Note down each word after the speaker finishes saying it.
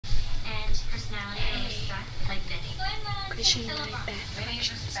vision my back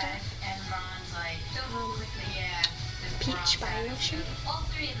collection stuff. Peach by Lotion. All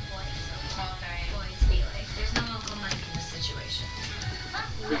three of the boys. All three. Boys feel like there's no Uncle Mike in this situation.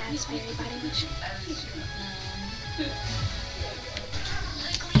 Raspberry body lotion.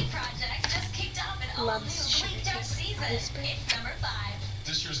 The Glee project just kicked off an all-new Loves sugar Glee taste season. body spray. It's number 5.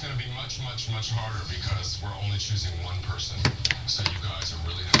 This year's going to be much, much, much harder because we're only choosing one person. So you guys are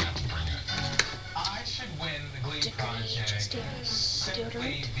really going to have to bring it. I should win the Glee Decorate project deodorant.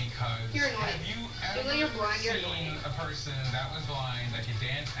 simply because You're annoying. have you Even though you're blind, you're seen annoying. a person that was blind that could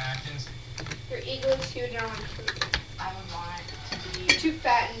dance, act, and Your ego is huge. I don't want to. I would want to be You're too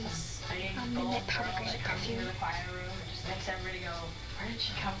fat and a big Midnight bold girl pomegranate that comes into perfume. the choir room and just makes everybody go, where did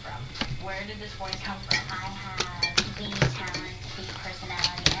she come from? Where did this voice come from? I have the talent, the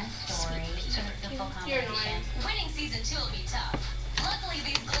personality, and story, so it's the full You're combination. annoying. Winning season 2 will be tough. Luckily,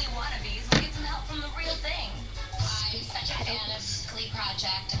 these Glee wannabes will get some help from the real thing. I'm such a fan of Glee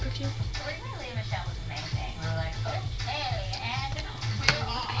project. Perfume. Originally, Michelle was amazing. We were like, okay, and we're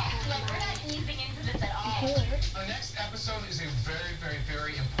off. Like, we're not easing into this at all. Inhaler. The next episode is a very, very,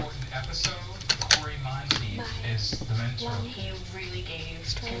 very important episode. Corey Monteith is the mentor. Long He really gave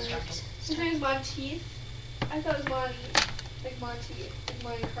constructive. sometimes Monteith. I thought it was Monty. Like Monty. Like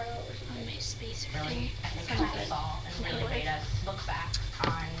Monty Carlo or on something. my space Really, I think thing. helped us all and really Inhaler. made us look back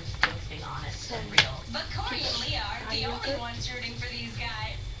on things being honest and real. But Corey and Leah aren't the only ones rooting for these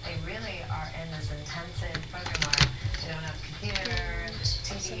guys. They really are in this intensive program where they don't have computer,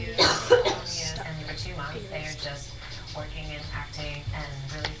 TV use, phone use, and for 2 months they are just working and acting and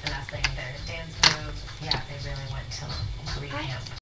really finessing their dance moves. Yeah, they really went to Glee camp.